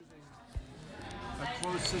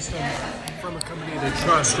closed system from a company they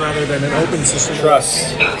trust rather than an open system.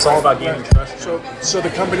 Trust. It's all about gaining trust. So the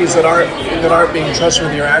companies that aren't being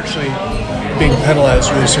trustworthy are actually being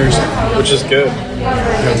penalized really seriously, which is good.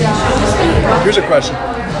 Here's a question: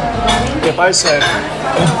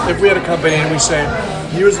 if we had a company and we say,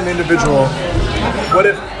 you as an individual, what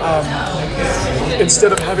if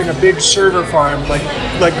instead of having a big server farm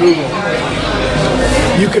like Google,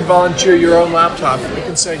 you could volunteer your own laptop? You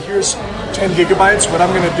can say, here's 10 gigabytes. What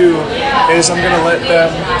I'm going to do is I'm going to let them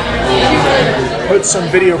put some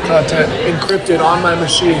video content encrypted on my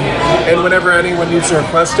machine, and whenever anyone needs to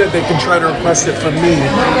request it, they can try to request it from me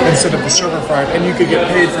instead of the server farm, and you could get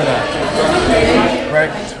paid for that,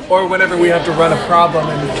 right? Or whenever we have to run a problem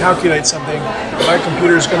and calculate something, my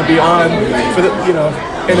computer is going to be on for the,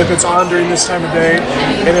 and if it's on during this time of day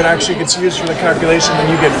and it actually gets used for the calculation, then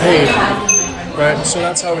you get paid, right? So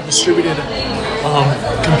that's how a distributed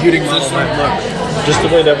computing model might look. Just to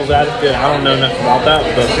play devil's advocate, I don't know enough about that,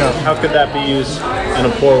 but how could that be used in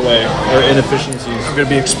a poor way or inefficiencies? I'm going to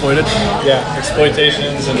be exploited? Yeah,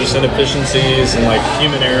 exploitations and just inefficiencies and like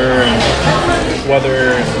human error and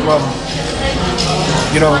weather.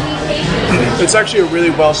 It's actually a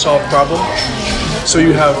really well-solved problem. So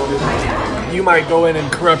you might go in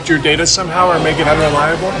and corrupt your data somehow or make it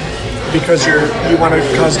unreliable because you want to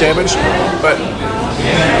cause damage, but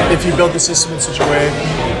if you build the system in such a way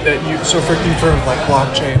that for like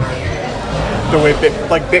blockchain, the way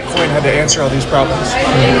Bitcoin had to answer all these problems.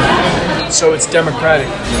 So it's democratic,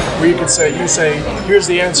 where you say, here's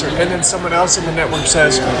the answer, and then someone else in the network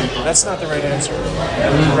says, that's not the right answer,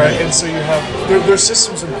 right? And so you have, there's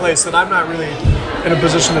systems in place that I'm not really in a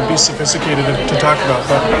position to be sophisticated to talk about,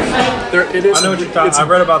 but it is. I know what you're talking. I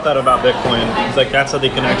read about that about Bitcoin. It's like that's how they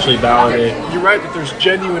can actually validate. You're right that there's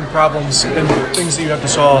genuine problems and things that you have to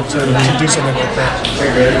solve to do something like that.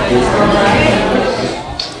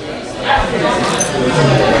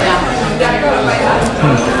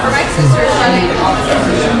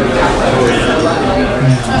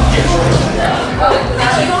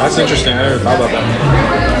 That's interesting. I never thought about that.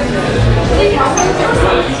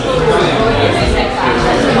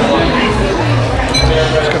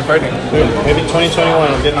 It's kind of frightening. Maybe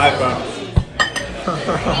 2021 I'll get an iPhone.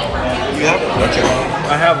 You have one, don't you?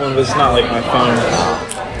 I have one, but it's not like my phone.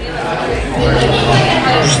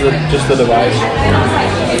 Just the device.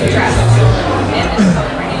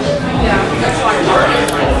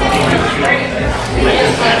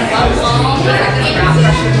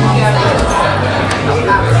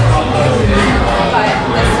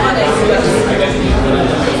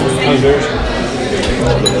 How's yours?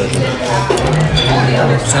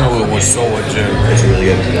 Sandwich was so good. It's really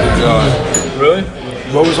good. Really?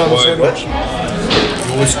 What was on the sandwich?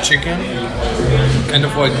 It was chicken, kind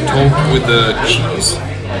of like topped with the cheese,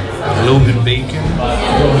 a little bit bacon,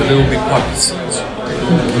 a little bit poppy seeds,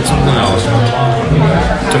 and something else.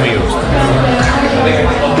 Tomatoes.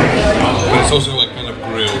 But it's also like kind of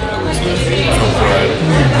grilled, I would say. So fried.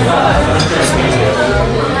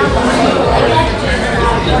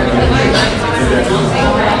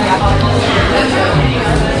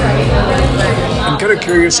 I'm kind of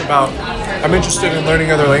curious I'm interested in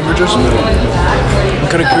learning other languages. I'm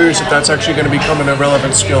kind of curious if that's actually going to become an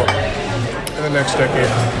irrelevant skill in the next decade.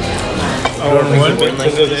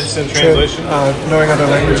 Because of the instant translation? Knowing other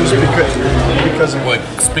languages because of Like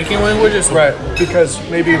speaking languages? Right, because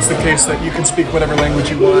maybe it's the case that you can speak whatever language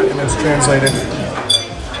you want and it's translated.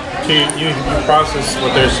 So you process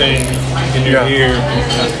what they're saying in your ear.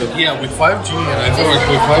 Yeah, with 5G, and I feel like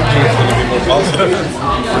with 5G it's going to be more positive.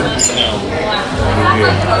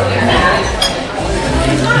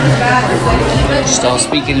 Just all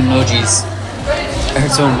speaking emojis. I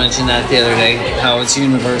heard someone mention that the other day, how it's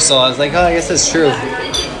universal. I was like, oh, I guess that's true.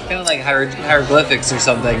 Kind of like hieroglyphics or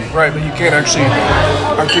something. Right, but you can't actually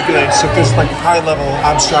articulate like high-level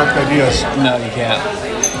abstract ideas. No, you can't.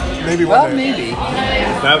 Maybe one day. Maybe.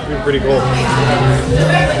 That would be pretty cool.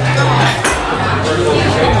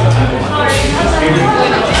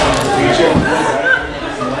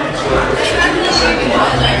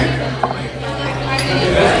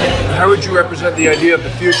 How would you represent the idea of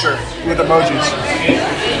the future with emojis?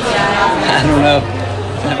 I don't know.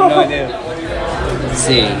 I have no idea. Let's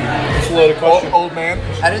see. Old man?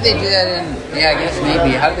 How do they do that I guess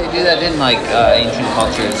maybe. How do they do that in like ancient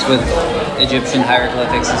cultures with Egyptian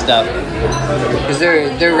hieroglyphics and stuff? Because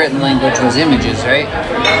their written language was images, right?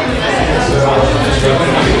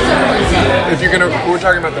 We're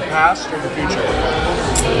talking about the past or the future?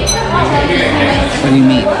 What do you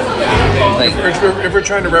mean? Like, if we're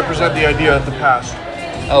trying to represent the idea of the past,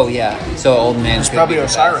 oh yeah. So old man. it's probably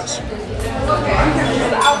Osiris.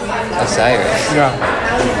 Osiris. Yeah.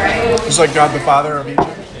 He's like God the Father of Egypt.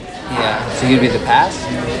 Yeah. So you'd be the past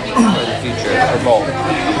or the future or both.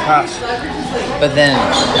 Past.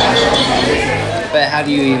 But how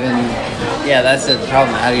do you even? Yeah, that's the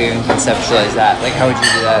problem. How do you even conceptualize that? Like, how would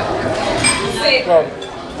you do that? Well,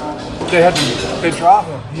 they draw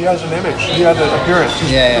him. He has an image. He has an appearance.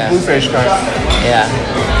 He's Yeah. the blue-faced guy. Yeah.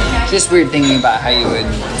 Just weird thinking about how you would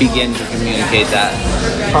begin to communicate that.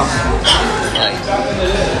 Like,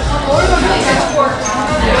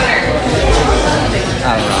 I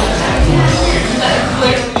don't know.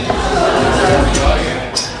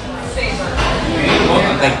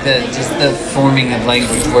 Like the forming of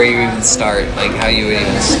language, where you even start, like how you would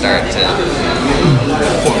even start to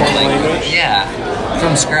form language. Yeah,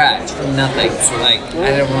 from scratch, from nothing. Like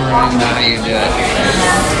I don't really know how you do it.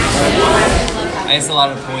 It's a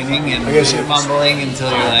lot of pointing and mumbling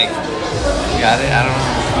until you're like, got it? I don't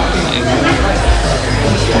know.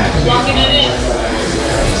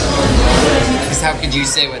 Because how could you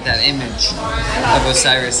say what that image of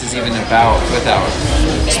Osiris is even about without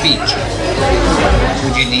speech?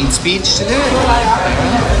 Would you need speech to do it?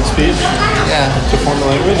 Speech? Yeah. To form a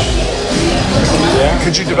language? Yeah.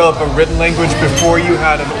 Could you develop a written language before you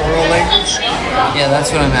had an oral language? Yeah,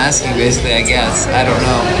 that's what I'm asking, basically, I guess. I don't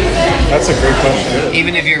know. That's a great question.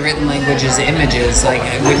 Even if your written language is images, like,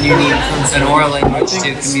 wouldn't you need an oral language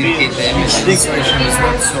to communicate the images?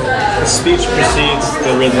 The speech precedes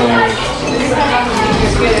the written language.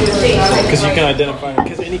 Because you can identify,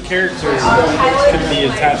 because any character could be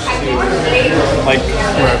attached to, like,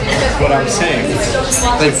 what I'm saying.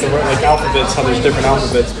 Like alphabets, how there's different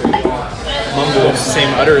alphabets, but we all mumble the same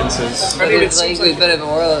utterances. But if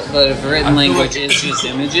written language is just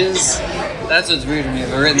images, that's what's weird to me.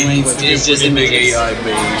 If a written language is just images.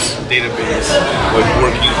 AI-based database, like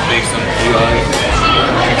working based on AI,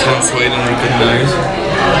 translate and recognize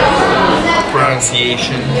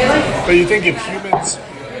pronunciation. But you think if humans,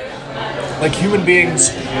 like human beings,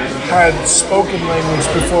 had spoken language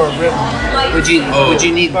before written, would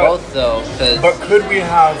you need both though? but could we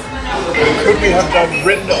have done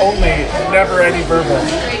written only, never any verbal?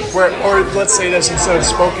 Or let's say this, instead of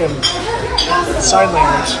spoken, sign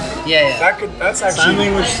language. Yeah. That's Sign actually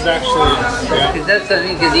language is actually, yeah. Because that's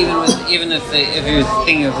something. Because even if you're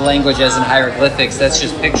thinking of language as in hieroglyphics, that's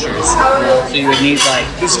just pictures. So you would need like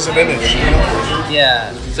this is an image.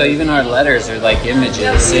 yeah. So even our letters are like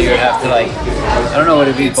images. So you would have to like I don't know, would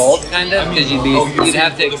it be both kind of? Because you'd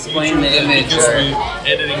have to explain the image. Because we're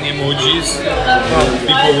editing emojis,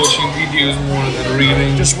 people watching videos more than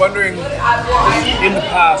reading. Just wondering, in the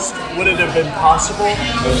past, would it have been possible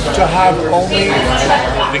to have only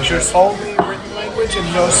written language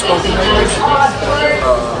and no spoken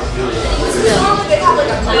language?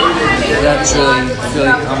 That's really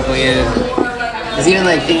complicated. Because even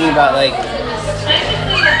like thinking about like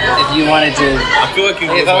if you wanted to, I feel like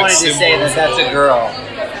if I wanted to say that that's a girl,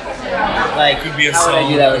 like could be a how would I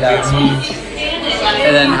do that without speech?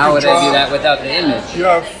 And then how would I do that without the image? You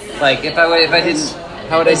have Like if I didn't,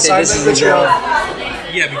 how would I say sign this is a language. girl?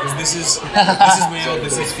 Yeah, because this is male,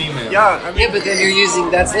 this is female. Yeah, I mean, Yeah, but then you're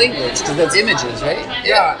using that's language because that's images, right?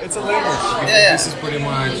 yeah, it's a language, Yeah. This is pretty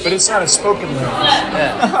much. but it's not a spoken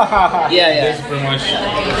language. Yeah. This is pretty much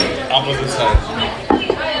opposite side.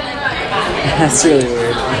 That's really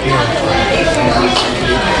weird.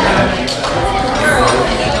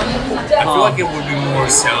 I feel like it would be more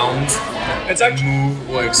sound. It's actually Move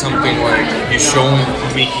like something like you're showing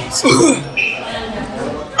making sound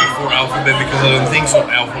before alphabet, because I don't think so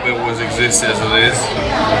alphabet was exist as it is,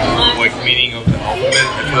 like meaning of the alphabet. I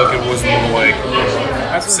feel like it was more like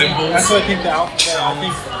symbols. That's what I think the alphabet, I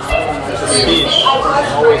think the speech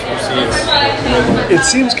always precedes. it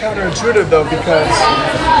seems counterintuitive though because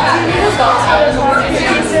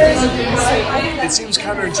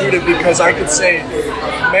I could say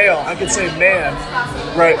male, I could say man,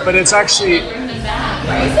 right? But it's actually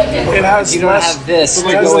it has You don't less. have this it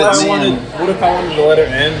to has go with less- man. What if I wanted the letter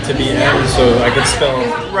N to be N, so I could spell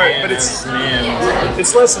Right, man but it's- as man?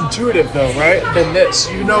 It's less intuitive though, right? Than this.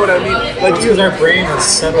 You know what I mean? Like Because our brain has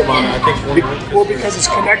settled on it, I think. well, because it's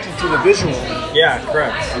connected to the visual, Yeah,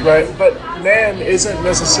 correct. right? But man isn't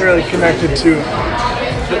necessarily connected to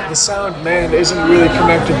the sound. Man isn't really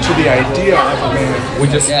connected to the idea of a man. We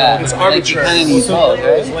just Yeah, It's like you arbitrary. kind of need So both, is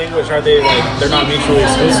right? language, are they like, they're not mutually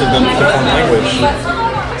exclusive then to form language?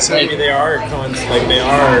 say, maybe they are like they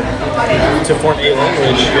are to form a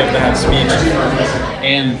language. You have to have speech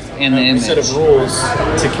and the a set image. of rules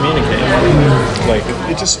to communicate. Like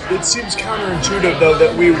it seems counterintuitive though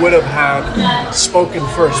that we would have had spoken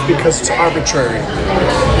first because it's arbitrary.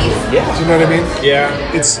 yeah, Do you know what I mean?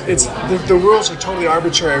 yeah. It's the rules are totally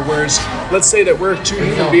arbitrary. Whereas, let's say that we're two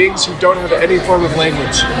human beings who don't have any form of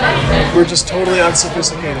language. We're just totally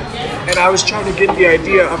unsophisticated. And I was trying to get the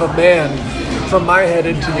idea of a man from my head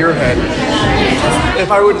into your head. If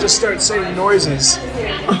I would just start saying noises,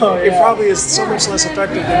 it probably is so much less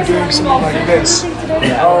effective than doing something like this.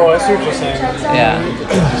 Oh, I see what you're saying. Yeah.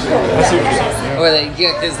 I see what you're saying. Or like,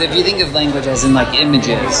 yeah, because if you think of language as in like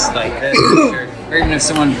images, like this, or even if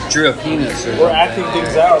someone drew a penis or We're acting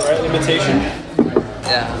things out, right? Imitation.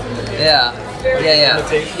 yeah,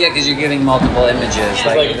 because you're getting multiple images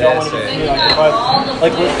Like if I this. wanted to,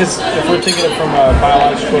 like because if we're thinking it from a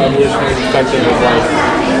biological evolutionary perspective of like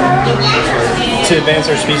to advance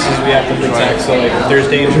our species we have to protect. So like if there's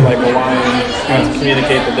danger like a lion, you have to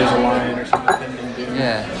communicate that there's a lion or something pending doom.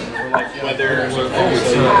 Yeah. Or like weather or something.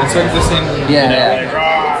 It's like the same. Yeah. Like,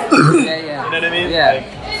 rah! Yeah. You know what I mean? Yeah.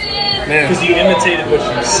 Because you imitated what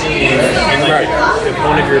you've seen, and like if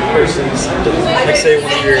one of your persons, like say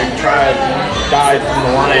one of your tribe died from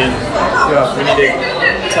the lion, we need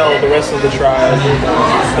to tell the rest of the tribe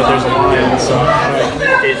that there's a lion. So how do I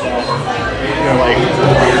communicate that? You know, like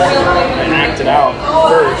and act it out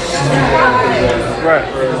first. Right.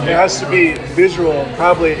 It has to be visual.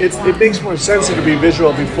 Probably it makes more sense to be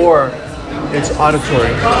visual before it's auditory.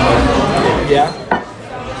 Yeah.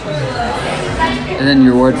 And then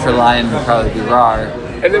your word for lion would probably be rar.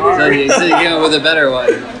 And then we So you came up with a better one.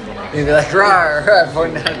 You'd be like rar,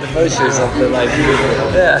 pointing out the bush or something like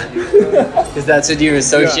yeah. Because that's what you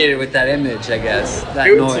associated with that image, I guess. That So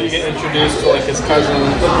you noise. get introduced to like his cousin,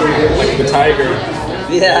 like the tiger.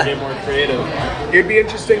 Yeah. You get more creative. it'd be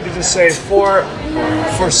interesting to just say for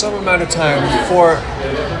some amount of time, for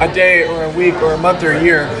a day or a week or a month or a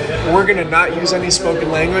year, we're going to not use any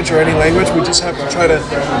spoken language or any language. We just have to try to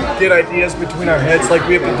get ideas between our heads. Like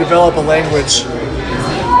we have to develop a language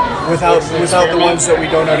without the ones that we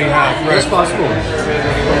don't already have. It's Right? possible.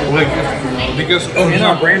 Like, because In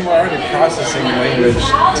our brain, we're already processing language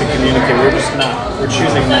to communicate. We're just not. We're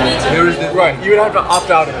choosing not to. there is the, Right. You would have to opt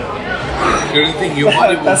out of it. Here's the thing, your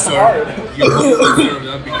body will That's serve. hard. Your body will serve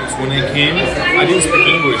that because when I came, I didn't speak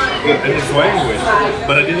English. I didn't language,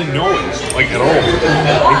 but I didn't know it, like at all.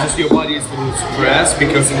 It's just your body is a little stressed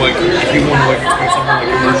because, like, if you want to like experience something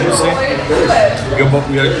like emergency,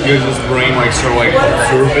 your just brain like start like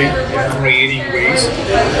observing and creating ways.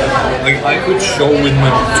 Like I could show with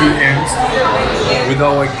my two hands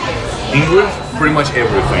without like English pretty much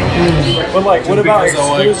everything. But like, what about Because I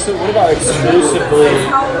like- exclusively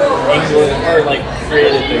English or like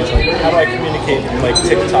created things? Like, how do I communicate like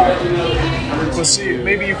TikTok? Well, see,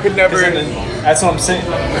 maybe you could never. That's what I'm saying.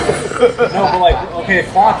 No, but like, okay,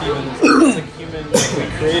 a clock even. It's like human. Like,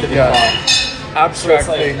 we created a Yeah. clock. So Abstract it's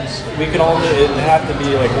like things. we can only. It have to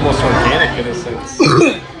be like almost organic in a sense.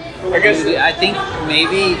 I guess. I think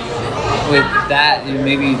maybe with that,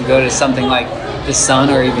 maybe you go to something like the sun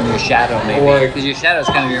or even your shadow, maybe. Or- Because your shadow is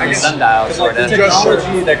kind of your own sundial, Because like sort the of.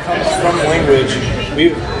 technology that comes from language,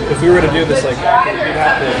 if we were to do this, like we'd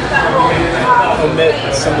have to omit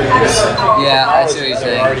some of these Yeah, I see what technologies you're that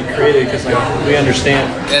saying. are already created because like we understand.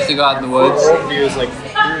 You have to go out in the Our woods. worldview is like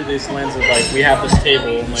through this lens of like we have this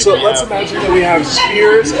table. And, like, So we let's have, imagine that we have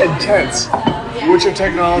spears and tents, which are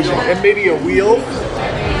technology, and maybe a wheel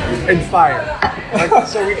and fire. Like,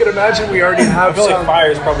 so we can imagine we already I have feel like some.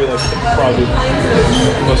 fire is probably the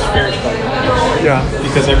most spiritual Yeah.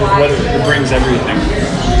 because it brings everything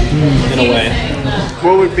in a way.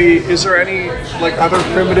 What would be? Is there any like other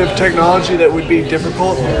primitive technology that would be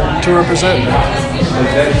difficult to represent?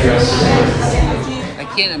 I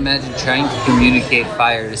can't imagine trying to communicate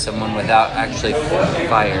fire to someone without actually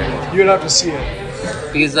fire. You'd have to see it.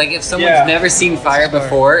 Because like if someone's Yeah. never seen fire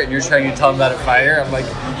before and you're trying to tell them about a fire, I'm like,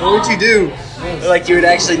 what would you do? Like you would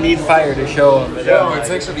actually need fire to show them. No, it's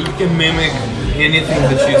actually you can mimic anything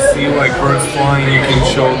that you see, like birds flying. You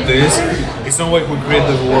can show this. It's not like we create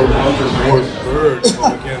the word birds,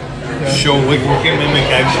 but we can show like we can mimic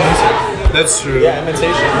actions. That's true. Yeah,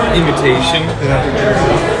 imitation. Imitation.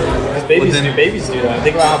 Because babies do that.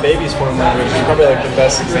 Think about how babies form language. It's probably like the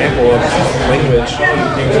best example of language.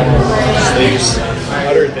 They just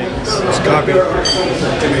utter things. Just copy.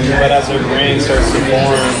 But as their brain starts to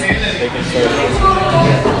form, they can start.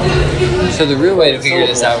 So the real way to figure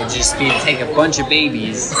this out would just be to take a bunch of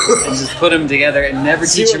babies and just put them together and never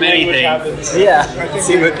See teach what them language anything. happens. Yeah,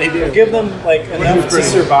 see what they do. Give them like enough to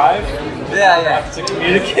survive, Yeah. to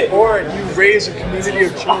communicate. Or you raise a community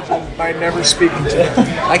of children by never speaking to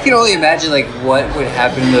them. I can only imagine like what would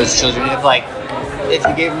happen to those children if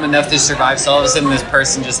you gave them enough to survive. So all of a sudden this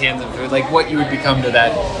person just hands them food. Like what you would become to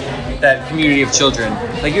that community of children.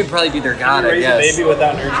 Like you'd probably be their god, I Raise a guess. baby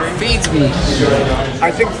without nurturing. Feeds me. I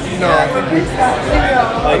think we.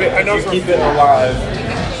 Like, I know you from- keep it alive.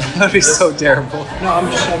 That would be so terrible. No,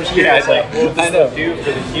 I'm just Yeah, curious. Like, what I does know. it do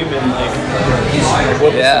for the human? Like,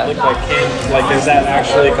 what does Yeah. it look like? Like, is that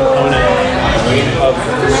actually a component of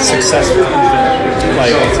successful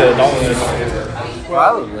like to adulthood?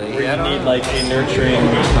 Probably. Where I you don't need know. like a nurturing.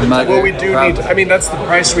 Mother, Well, we do probably. need. I mean, that's the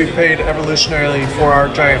price we paid evolutionarily for our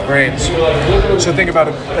giant brains. So think about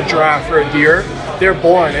a giraffe or a deer. They're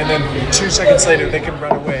born, and then 2 seconds later, they can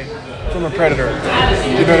run away from a predator.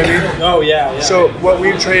 You know what I mean? Oh yeah. So what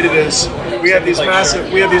we've traded is we have these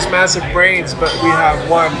massive brains, but we have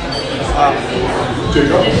one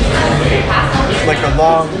like a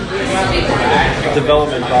long.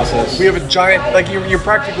 development process. We have a giant, like you're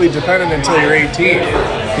practically dependent until you're 18. You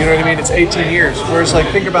know what I mean? It's 18 years. Whereas like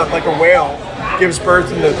think about like a whale gives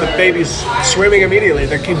birth and the baby's swimming immediately.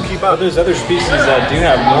 They can keep up. There's other species that do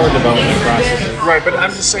have more development processes. Right, but I'm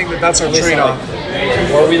just saying that that's our trade-off.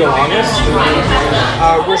 Are we the longest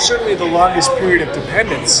We're certainly the longest period of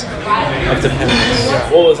dependence. of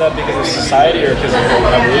dependence? Well, is that because of society or because of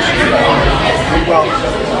evolution? Well,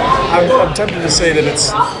 I'm tempted to say that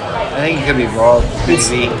it's I think it could be both.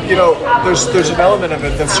 Maybe. you know, there's an element of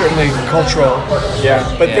it that's certainly cultural.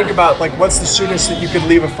 Yeah. But Yeah. think about like what's the soonest that you could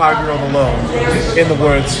leave a 5-year-old alone in the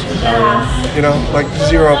woods? You know, like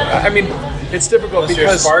 0. I mean, it's difficult Unless you're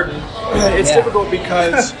because Spartan. it's Yeah. difficult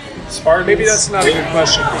because Spartans. maybe that's not a good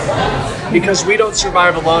question. Because we don't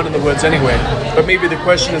survive alone in the woods anyway. But maybe the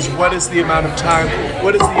question is, what is the amount of time?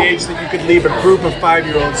 What is the age that you could leave a group of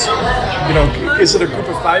 5-year-olds? You know, is it a group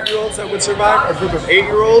of 5-year-olds that would survive? A group of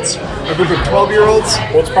 8-year-olds? A group of 12-year-olds?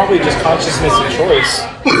 Well, it's probably just consciousness of choice,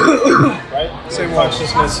 right? Same one.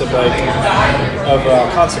 Consciousness of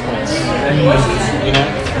consequence. You know,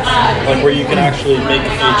 like where you can actually make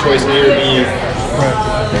a choice A or B. Right.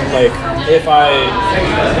 Like if I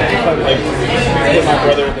like hit my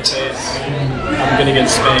brother in the face, I'm gonna get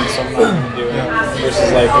spanked, so I'm not gonna do it.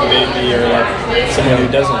 Versus like a baby or like someone who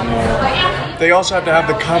doesn't know. They also have to have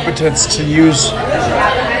the competence to use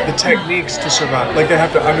the techniques to survive. Like they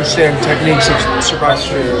have to understand techniques of survival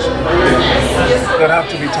that have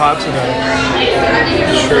to be taught to them.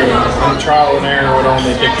 True. And trial and error would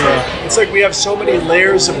only dictate. It's like we have so many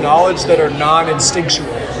layers of knowledge that are non-instinctual.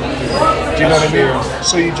 Do you know what I mean?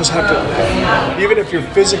 So you just have to, even if you're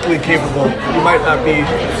physically capable, you might not be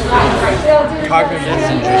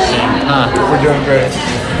cognitively. Huh. We're doing great.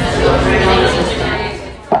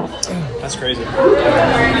 That's crazy.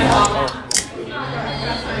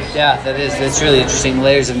 Yeah, that's really interesting.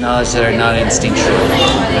 Layers of knowledge that are not instinctual.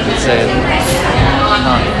 So,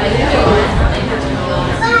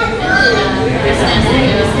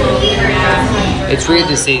 it's weird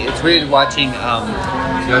to see. It's weird watching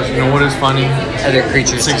Guys, you know what is funny? other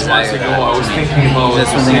creatures 6 months desire ago, that. I was thinking about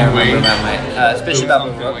That's the one thing I same way. remember about my, especially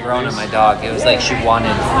about Verona, my dog. It was like she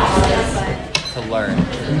wanted to learn.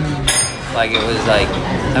 Like it was like,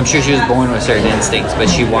 I'm sure she was born with certain instincts, but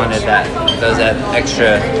she wanted those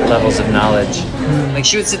extra levels of knowledge. Like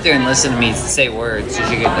she would sit there and listen to me say words, so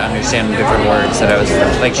she could understand the different words that I was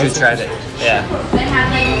like. She would try to, yeah.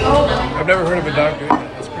 I've never heard of a dog doing that.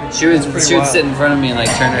 That's pretty. She would pretty she would wild. sit in front of me and like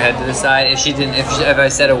turn her head to the side if she didn't if I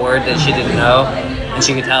said a word that she didn't know, and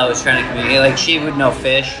she could tell I was trying to communicate. Like she would know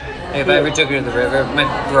fish. Like if I ever took her to the river, my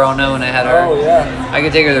Verona when I had her, Oh yeah. I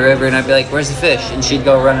could take her to the river and I'd be like, "Where's the fish?" And she'd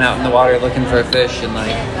go running out in the water looking for a fish, and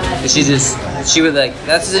like she would like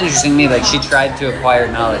that's what's interesting to me. Like she tried to acquire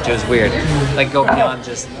knowledge. It was weird, like go beyond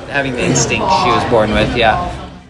just having the instinct she was born with. Yeah.